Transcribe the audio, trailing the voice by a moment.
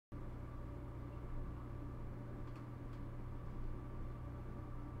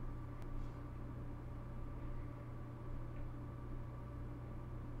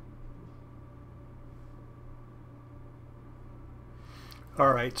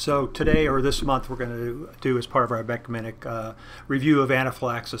All right, so today or this month we're going to do as part of our MEC Minute review of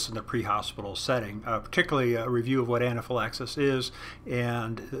anaphylaxis in the pre-hospital setting, particularly a review of what anaphylaxis is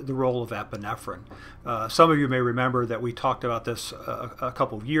and the role of epinephrine. Some of you may remember that we talked about this a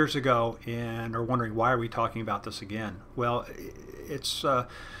couple of years ago and are wondering why are we talking about this again. Well, it's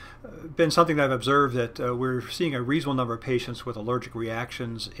been something that I've observed that we're seeing a reasonable number of patients with allergic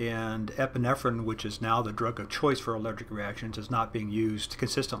reactions, and epinephrine, which is now the drug of choice for allergic reactions, is not being used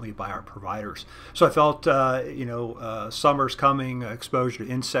consistently by our providers. So I felt, summer's coming, exposure to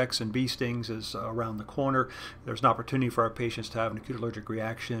insects and bee stings is around the corner. There's an opportunity for our patients to have an acute allergic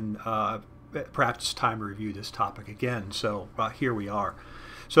reaction. Perhaps it's time to review this topic again. So here we are.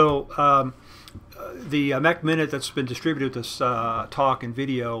 So the MEC Minute that's been distributed, this talk and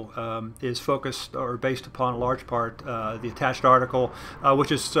video, is focused or based upon a large part the attached article, which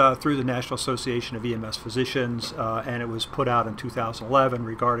is through the National Association of EMS Physicians, and it was put out in 2011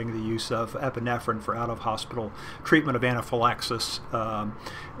 regarding the use of epinephrine for out-of-hospital treatment of anaphylaxis.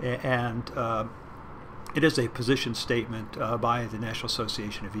 It is a position statement by the National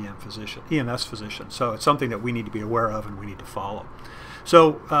Association of EMS Physicians. So it's something that we need to be aware of and we need to follow.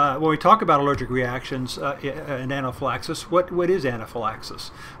 So when we talk about allergic reactions and anaphylaxis, what is anaphylaxis?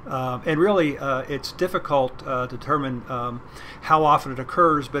 And really it's difficult to determine how often it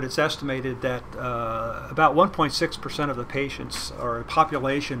occurs, but it's estimated that about 1.6% of the patients or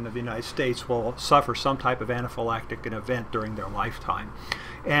population of the United States will suffer some type of anaphylactic event during their lifetime.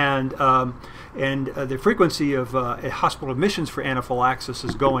 And the frequency of hospital admissions for anaphylaxis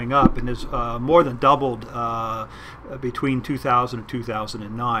is going up and is more than doubled between 2000 and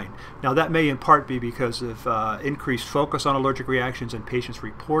 2009. Now that may in part be because of increased focus on allergic reactions and patients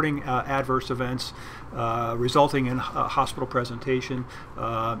reporting adverse events resulting in hospital presentation.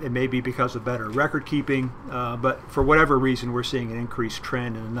 It may be because of better record keeping, but for whatever reason we're seeing an increased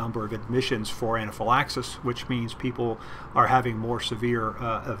trend in the number of admissions for anaphylaxis, which means people are having more severe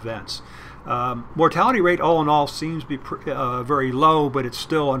events. Mortality rate all in all seems to be very low, but it's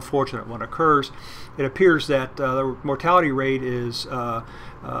still unfortunate when it occurs. It appears that the mortality rate is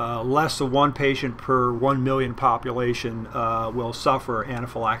less than one patient per 1 million population will suffer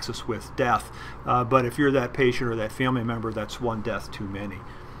anaphylaxis with death. But if you're that patient or that family member, that's one death too many.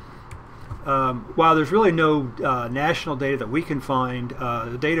 While there's really no national data that we can find,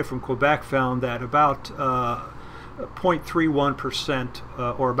 the data from Quebec found that about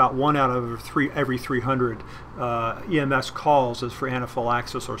 0.31% or about 1 out of every 300 EMS calls is for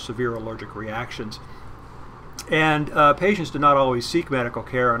anaphylaxis or severe allergic reactions. And patients do not always seek medical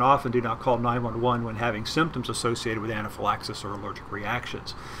care and often do not call 911 when having symptoms associated with anaphylaxis or allergic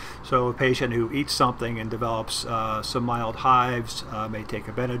reactions. So a patient who eats something and develops some mild hives may take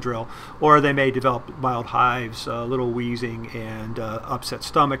a Benadryl, or they may develop mild hives, a little wheezing, and upset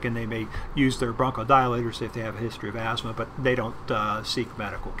stomach, and they may use their bronchodilators if they have a history of asthma, but they don't seek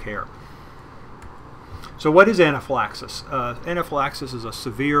medical care. So what is anaphylaxis? Anaphylaxis is a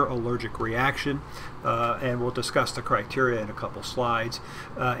severe allergic reaction, and we'll discuss the criteria in a couple slides.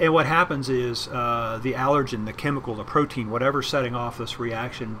 And what happens is the allergen, the chemical, the protein, whatever's setting off this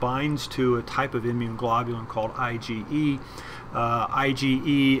reaction, binds to a type of immune globulin called IgE.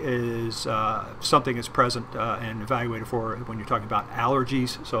 IgE is something that's present and evaluated for when you're talking about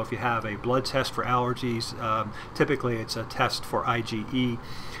allergies. So if you have a blood test for allergies, typically it's a test for IgE.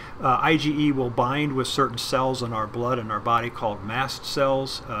 IgE will bind with certain cells in our blood and our body called mast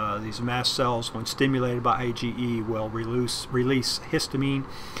cells. These mast cells, when stimulated by IgE, will release histamine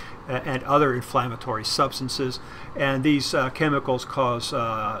and other inflammatory substances. And these chemicals cause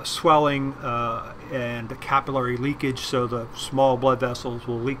swelling and capillary leakage, so the small blood vessels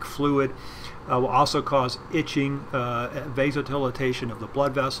will leak fluid. Will also cause itching, vasodilatation of the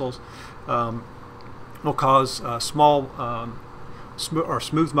blood vessels. Will cause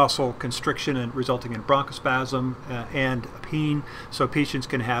smooth muscle constriction and resulting in bronchospasm and pain. So patients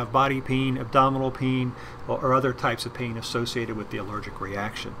can have body pain, abdominal pain, or other types of pain associated with the allergic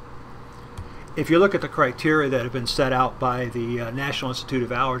reaction. If you look at the criteria that have been set out by the National Institute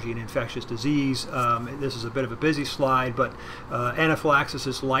of Allergy and Infectious Disease, this is a bit of a busy slide, but anaphylaxis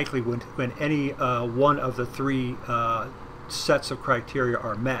is likely when any one of the three sets of criteria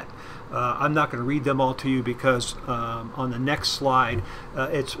are met. I'm not going to read them all to you because on the next slide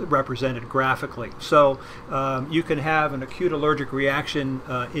it's represented graphically. So you can have an acute allergic reaction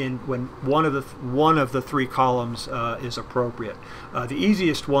when one of the three columns is appropriate. The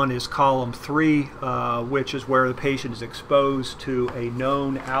easiest one is column 3, which is where the patient is exposed to a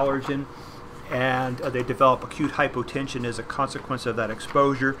known allergen and they develop acute hypotension as a consequence of that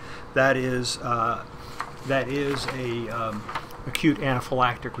exposure. That is a acute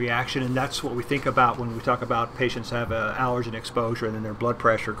anaphylactic reaction, and that's what we think about when we talk about patients have an allergen exposure and then their blood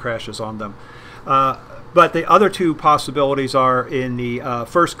pressure crashes on them. But the other two possibilities are in the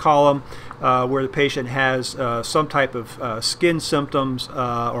first column, where the patient has some type of skin symptoms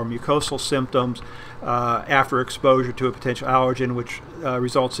or mucosal symptoms after exposure to a potential allergen, which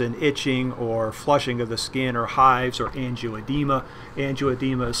results in itching or flushing of the skin or hives or angioedema.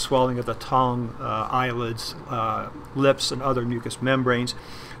 Angioedema is swelling of the tongue, eyelids, lips, and other mucous membranes.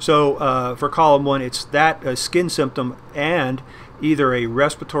 So for column one, it's that skin symptom and either a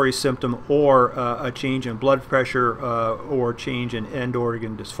respiratory symptom or a change in blood pressure or change in end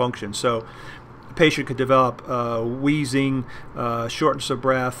organ dysfunction. So the patient could develop wheezing, shortness of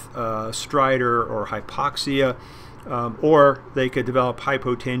breath, stridor, or hypoxia, or they could develop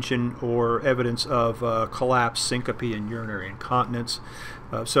hypotension or evidence of collapse, syncope, and urinary incontinence.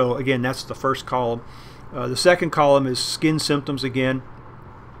 So again, that's the first column. The second column is skin symptoms again,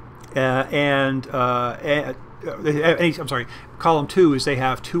 I'm sorry, column two is they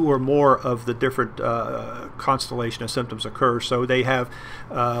have two or more of the different constellation of symptoms occur. So they have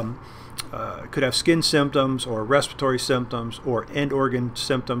could have skin symptoms or respiratory symptoms or end organ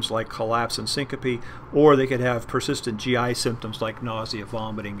symptoms like collapse and syncope, or they could have persistent GI symptoms like nausea,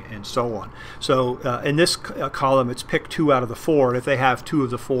 vomiting, and so on. So in this column, it's pick 2 out of the 4, and if they have 2 of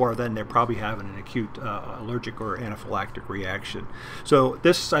the 4, then they're probably having an acute allergic or anaphylactic reaction. So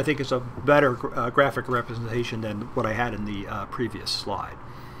this, I think, is a better graphic representation than what I had in the previous slide.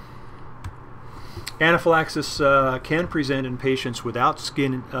 Anaphylaxis can present in patients without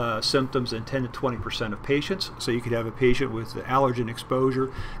skin symptoms in 10 to 20% of patients. So you could have a patient with allergen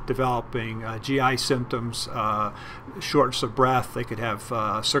exposure developing GI symptoms, shortness of breath. They could have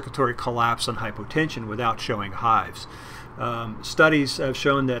circulatory collapse and hypotension without showing hives. Studies have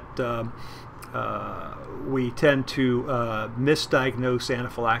shown that we tend to misdiagnose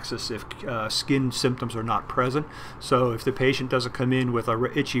anaphylaxis if skin symptoms are not present. So if the patient doesn't come in with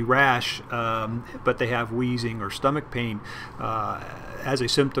a itchy rash, but they have wheezing or stomach pain as a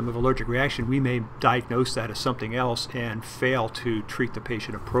symptom of allergic reaction, we may diagnose that as something else and fail to treat the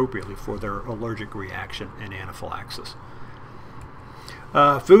patient appropriately for their allergic reaction and anaphylaxis.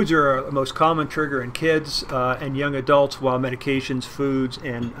 Foods are a most common trigger in kids and young adults, while medications, foods,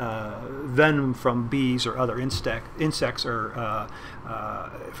 and venom from bees or other insects are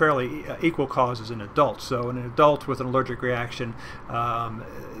fairly equal causes in adults. So in an adult with an allergic reaction,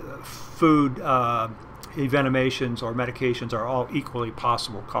 food, envenomations, or medications are all equally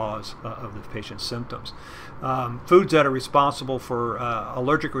possible cause of the patient's symptoms. Foods that are responsible for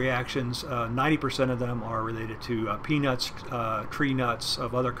allergic reactions, 90% of them are related to peanuts, tree nuts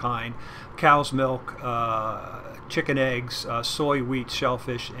of other kind, cow's milk, chicken eggs, soy, wheat,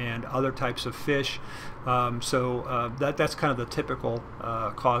 shellfish, and other types of fish. That's kind of the typical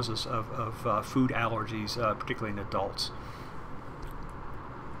causes of food allergies, particularly in adults.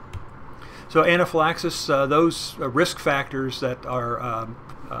 So anaphylaxis, those risk factors that are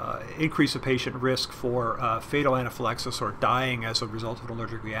increase a patient risk for fatal anaphylaxis or dying as a result of an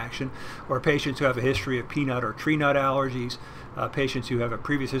allergic reaction, or patients who have a history of peanut or tree nut allergies, patients who have a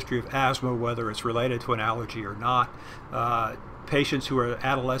previous history of asthma, whether it's related to an allergy or not, patients who are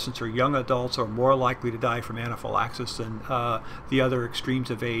adolescents or young adults are more likely to die from anaphylaxis than the other extremes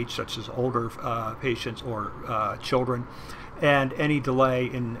of age, such as older patients or children. And any delay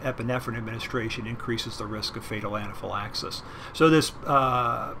in epinephrine administration increases the risk of fatal anaphylaxis. So this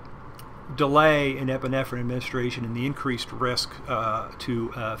delay in epinephrine administration and the increased risk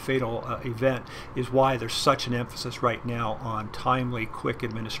to fatal event is why there's such an emphasis right now on timely, quick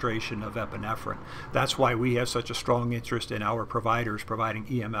administration of epinephrine. That's why we have such a strong interest in our providers providing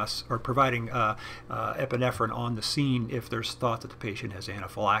EMS or providing epinephrine on the scene if there's thought that the patient has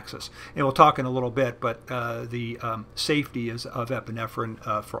anaphylaxis. And we'll talk in a little bit, but the safety of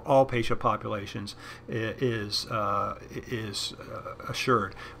epinephrine for all patient populations is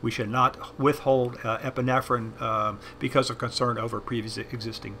assured. We should not withhold epinephrine because of concern over previous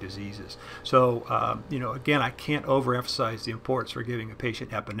existing diseases. So, again, I can't overemphasize the importance for giving a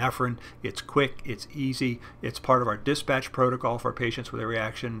patient epinephrine. It's quick, it's easy, it's part of our dispatch protocol for patients with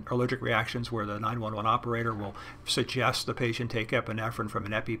allergic reactions, where the 911 operator will suggest the patient take epinephrine from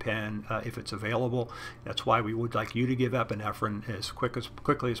an EpiPen if it's available. That's why we would like you to give epinephrine as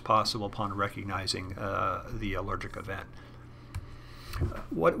quickly as possible upon recognizing the allergic event.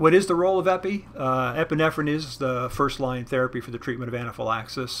 What is the role of epi? Epinephrine is the first-line therapy for the treatment of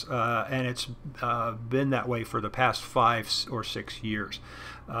anaphylaxis, and it's been that way for the past 5 or 6 years.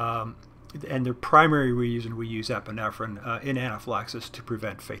 and the primary reason we use epinephrine in anaphylaxis to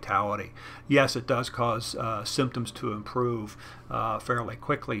prevent fatality. Yes, it does cause symptoms to improve fairly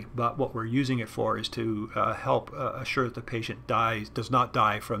quickly, but what we're using it for is to help assure that the patient does not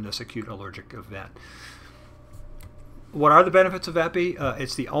die from this acute allergic event. What are the benefits of epi?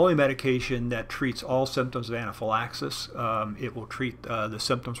 It's the only medication that treats all symptoms of anaphylaxis. It will treat the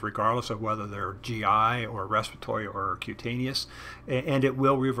symptoms regardless of whether they're GI or respiratory or cutaneous, and it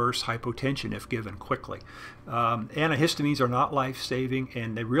will reverse hypotension if given quickly. Antihistamines are not life-saving,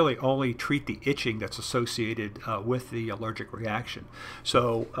 and they really only treat the itching that's associated with the allergic reaction.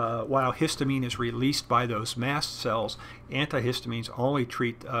 So while histamine is released by those mast cells, antihistamines only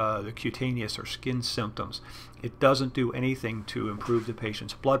treat the cutaneous or skin symptoms. It doesn't do anything to improve the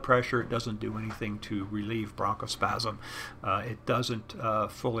patient's blood pressure. It doesn't do anything to relieve bronchospasm. It doesn't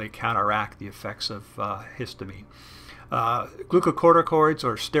fully counteract the effects of histamine. Glucocorticoids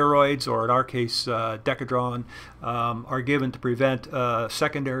or steroids, or in our case Decadron, are given to prevent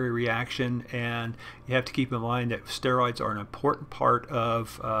secondary reaction, and you have to keep in mind that steroids are an important part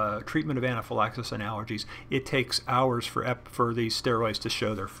of treatment of anaphylaxis and allergies. It takes hours for these steroids to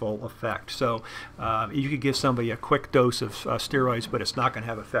show their full effect. So you could give somebody a quick dose of steroids, but it's not going to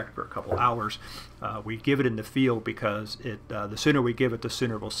have effect for a couple hours. We give it in the field because the sooner we give it, the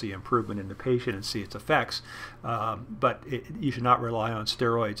sooner we'll see improvement in the patient and see its effects. But you should not rely on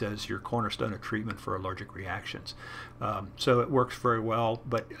steroids as your cornerstone of treatment for allergic reactions. So it works very well,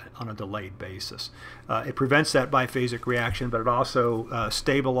 but on a delayed basis. It prevents that biphasic reaction, but it also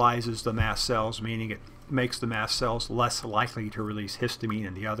stabilizes the mast cells, meaning it makes the mast cells less likely to release histamine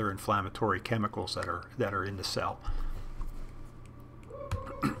and the other inflammatory chemicals that are in the cell.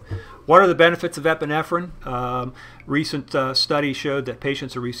 What are the benefits of epinephrine? Recent studies showed that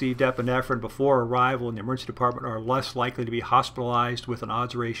patients who received epinephrine before arrival in the emergency department are less likely to be hospitalized with an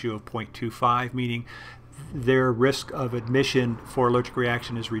odds ratio of 0.25, meaning their risk of admission for allergic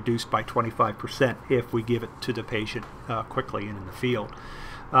reaction is reduced by 25% if we give it to the patient quickly and in the field.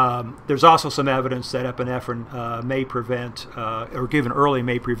 There's also some evidence that epinephrine may prevent, or given early,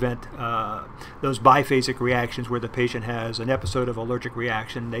 may prevent those biphasic reactions where the patient has an episode of allergic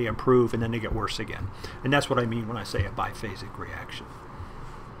reaction, they improve, and then they get worse again. And that's what I mean when I say a biphasic reaction.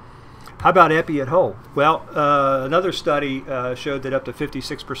 How about epi at home? Well, another study showed that up to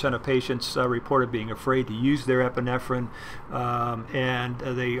 56% of patients reported being afraid to use their epinephrine, and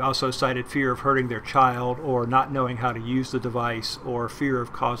they also cited fear of hurting their child, or not knowing how to use the device, or fear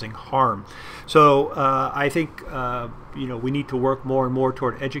of causing harm. So I think we need to work more and more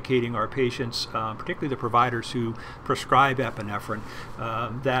toward educating our patients, particularly the providers who prescribe epinephrine,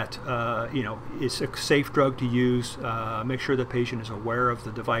 that it's a safe drug to use. Make sure the patient is aware of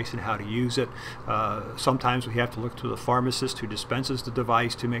the device and how to use it. Sometimes we have to look to the pharmacist who dispenses the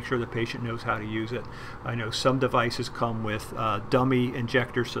device to make sure the patient knows how to use it. I know some devices come with dummy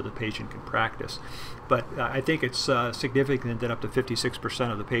injectors so the patient can practice. But I think it's significant that up to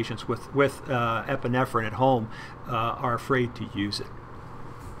 56% of the patients with epinephrine at home are afraid to use it.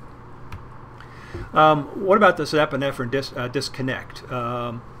 What about this epinephrine disconnect?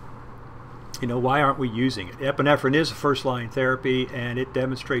 Why aren't we using it? Epinephrine is a first-line therapy, and it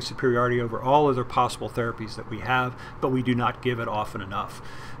demonstrates superiority over all other possible therapies that we have, but we do not give it often enough.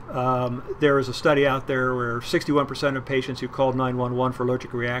 There is a study out there where 61% of patients who called 911 for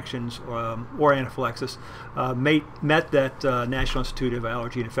allergic reactions or anaphylaxis met that National Institute of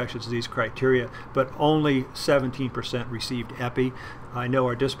Allergy and Infectious Disease criteria, but only 17% received epi. I know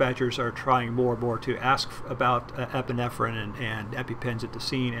our dispatchers are trying more and more to ask about epinephrine and EpiPens at the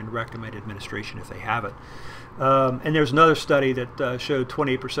scene and recommend administration if they have it. And there's another study that showed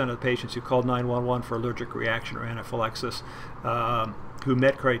 28% of the patients who called 911 for allergic reaction or anaphylaxis who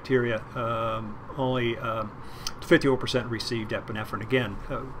met criteria, only 51% received epinephrine. Again,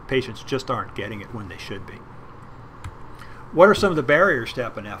 patients just aren't getting it when they should be. What are some of the barriers to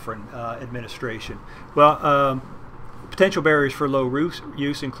epinephrine administration? Well, potential barriers for low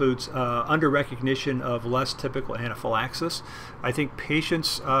use includes under-recognition of less typical anaphylaxis. I think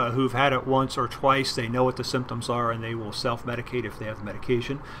patients who've had it once or twice, they know what the symptoms are and they will self-medicate if they have the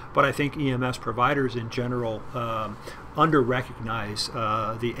medication. But I think EMS providers in general under-recognize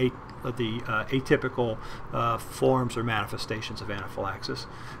the atypical forms or manifestations of anaphylaxis.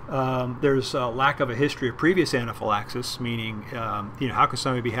 There's a lack of a history of previous anaphylaxis, meaning, how can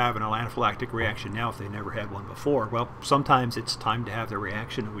somebody be having an anaphylactic reaction now if they never had one before? Well, sometimes it's time to have the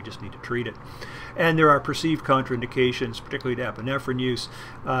reaction and we just need to treat it. And there are perceived contraindications, particularly to epinephrine use,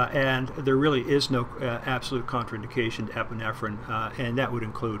 and there really is no absolute contraindication to epinephrine, and that would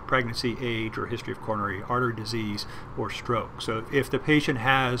include pregnancy, age, or history of coronary artery disease or stroke. So if the patient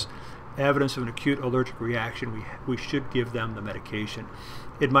has evidence of an acute allergic reaction, we should give them the medication.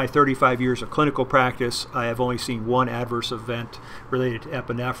 In my 35 years of clinical practice, I have only seen one adverse event related to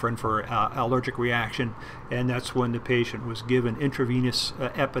epinephrine for allergic reaction, and that's when the patient was given intravenous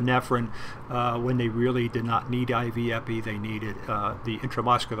epinephrine when they really did not need IV epi. They needed the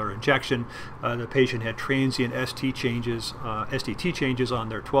intramuscular injection. The patient had transient STT changes on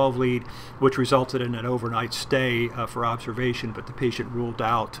their 12 lead, which resulted in an overnight stay for observation, but the patient ruled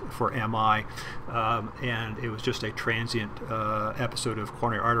out for MI, and it was just a transient episode of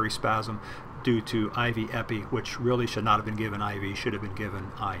coronary artery spasm due to IV epi, which really should not have been given IV, should have been given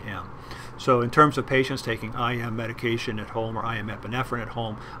IM. So in terms of patients taking IM medication at home or IM epinephrine at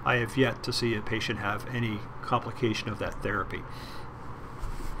home, I have yet to see a patient have any complication of that therapy.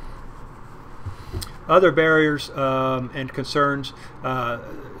 Other barriers and concerns,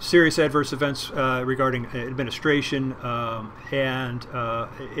 serious adverse events regarding administration, and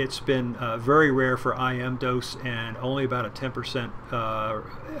it's been very rare for IM dose, and only about a 10%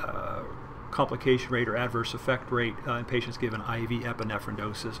 complication rate or adverse effect rate in patients given IV epinephrine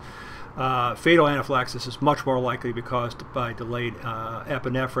doses. Fatal anaphylaxis is much more likely to be caused by delayed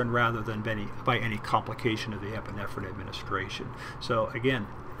epinephrine rather than by any complication of the epinephrine administration. So again,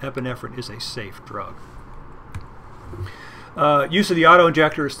 epinephrine is a safe drug. Use of the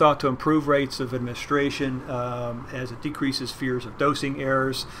auto-injector is thought to improve rates of administration as it decreases fears of dosing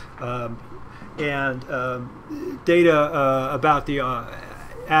errors. Data about the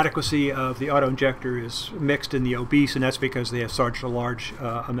adequacy of the auto-injector is mixed in the obese, and that's because they have such a large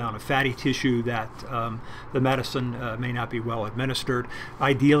amount of fatty tissue that the medicine may not be well administered.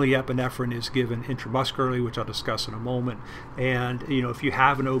 Ideally, epinephrine is given intramuscularly, which I'll discuss in a moment. And if you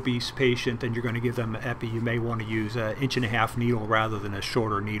have an obese patient and you're going to give them epi, you may want to use an 1.5-inch needle rather than a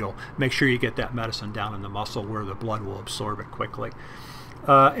shorter needle. Make sure you get that medicine down in the muscle where the blood will absorb it quickly.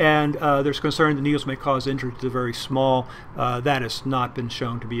 There's concern the needles may cause injury to the very small. That has not been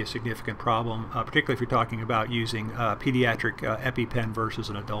shown to be a significant problem, particularly if you're talking about using pediatric EpiPen versus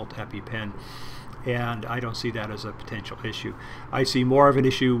an adult EpiPen. And I don't see that as a potential issue. I see more of an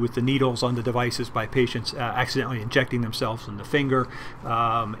issue with the needles on the devices by patients accidentally injecting themselves in the finger,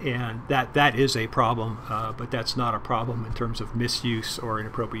 and that is a problem, but that's not a problem in terms of misuse or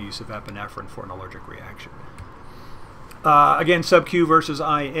inappropriate use of epinephrine for an allergic reaction. Again, sub-Q versus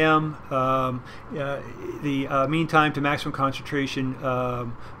IM. The mean time to maximum concentration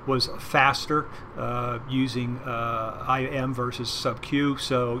was faster using IM versus sub-Q.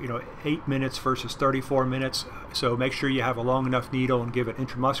 So, 8 minutes versus 34 minutes. So make sure you have a long enough needle and give it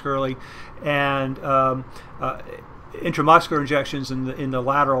intramuscularly. And intramuscular injections in the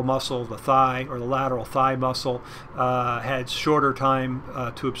lateral muscle of the thigh, or the lateral thigh muscle, had shorter time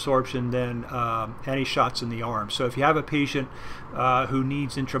to absorption than any shots in the arm. So if you have a patient who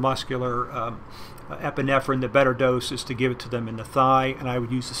needs intramuscular epinephrine, the better dose is to give it to them in the thigh, and I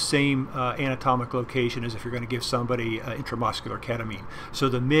would use the same anatomic location as if you're going to give somebody intramuscular ketamine. So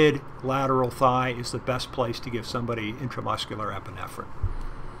the mid-lateral thigh is the best place to give somebody intramuscular epinephrine.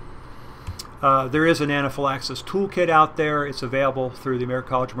 There is an anaphylaxis toolkit out there. It's available through the American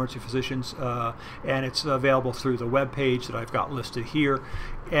College of Emergency Physicians, and it's available through the web page that I've got listed here.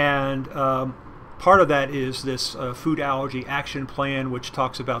 And part of that is this food allergy action plan, which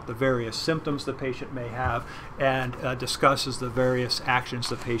talks about the various symptoms the patient may have and discusses the various actions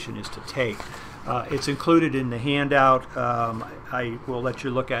the patient is to take. It's included in the handout. I will let you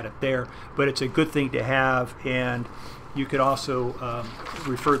look at it there, but it's a good thing to have, and you could also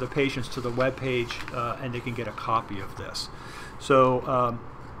refer the patients to the web page and they can get a copy of this. So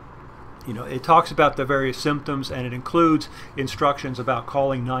it talks about the various symptoms, and it includes instructions about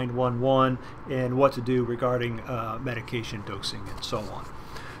calling 911 and what to do regarding medication dosing and so on.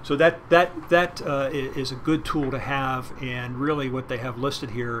 So that is a good tool to have, and really what they have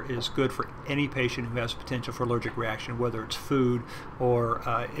listed here is good for any patient who has potential for allergic reaction, whether it's food or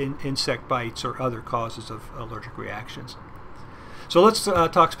insect bites or other causes of allergic reactions. So let's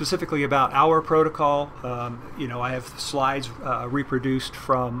talk specifically about our protocol. I have slides reproduced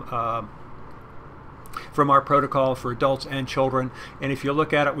from our protocol for adults and children, and if you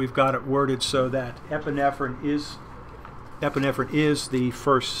look at it, we've got it worded so that epinephrine is the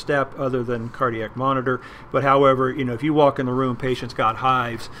first step other than cardiac monitor. But however, if you walk in the room, patients got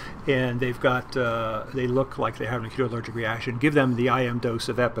hives and they've got they look like they have an acute allergic reaction, give them the IM dose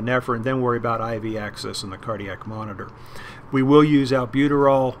of epinephrine, then worry about IV access and the cardiac monitor. We will use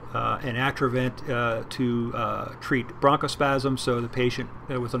albuterol and Atrovent to treat bronchospasm, so the patient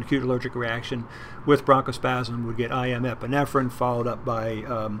with an acute allergic reaction with bronchospasm would get IM epinephrine followed up by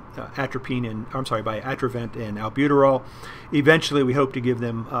Atrovent and albuterol. Eventually, we hope to give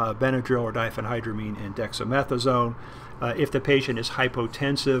them Benadryl or diphenhydramine and dexamethasone. If the patient is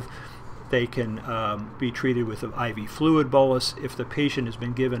hypotensive, they can be treated with an IV fluid bolus. If the patient has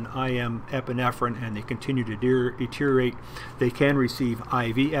been given IM epinephrine and they continue to deteriorate, they can receive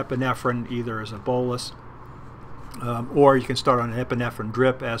IV epinephrine either as a bolus or you can start on an epinephrine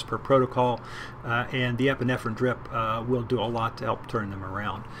drip as per protocol, and the epinephrine drip will do a lot to help turn them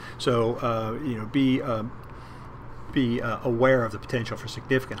around. So be aware of the potential for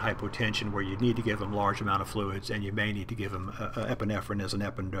significant hypotension where you need to give them large amount of fluids, and you may need to give them epinephrine as an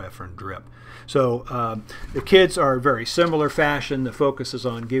epinephrine drip. So the kids are very similar fashion. The focus is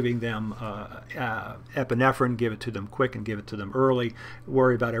on giving them epinephrine, give it to them quick and give it to them early.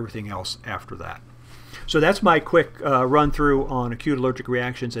 Worry about everything else after that. So that's my quick run through on acute allergic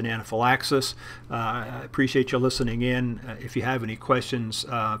reactions and anaphylaxis. I appreciate you listening in. If you have any questions,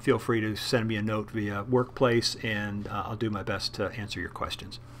 feel free to send me a note via Workplace, and I'll do my best to answer your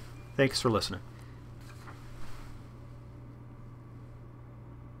questions. Thanks for listening.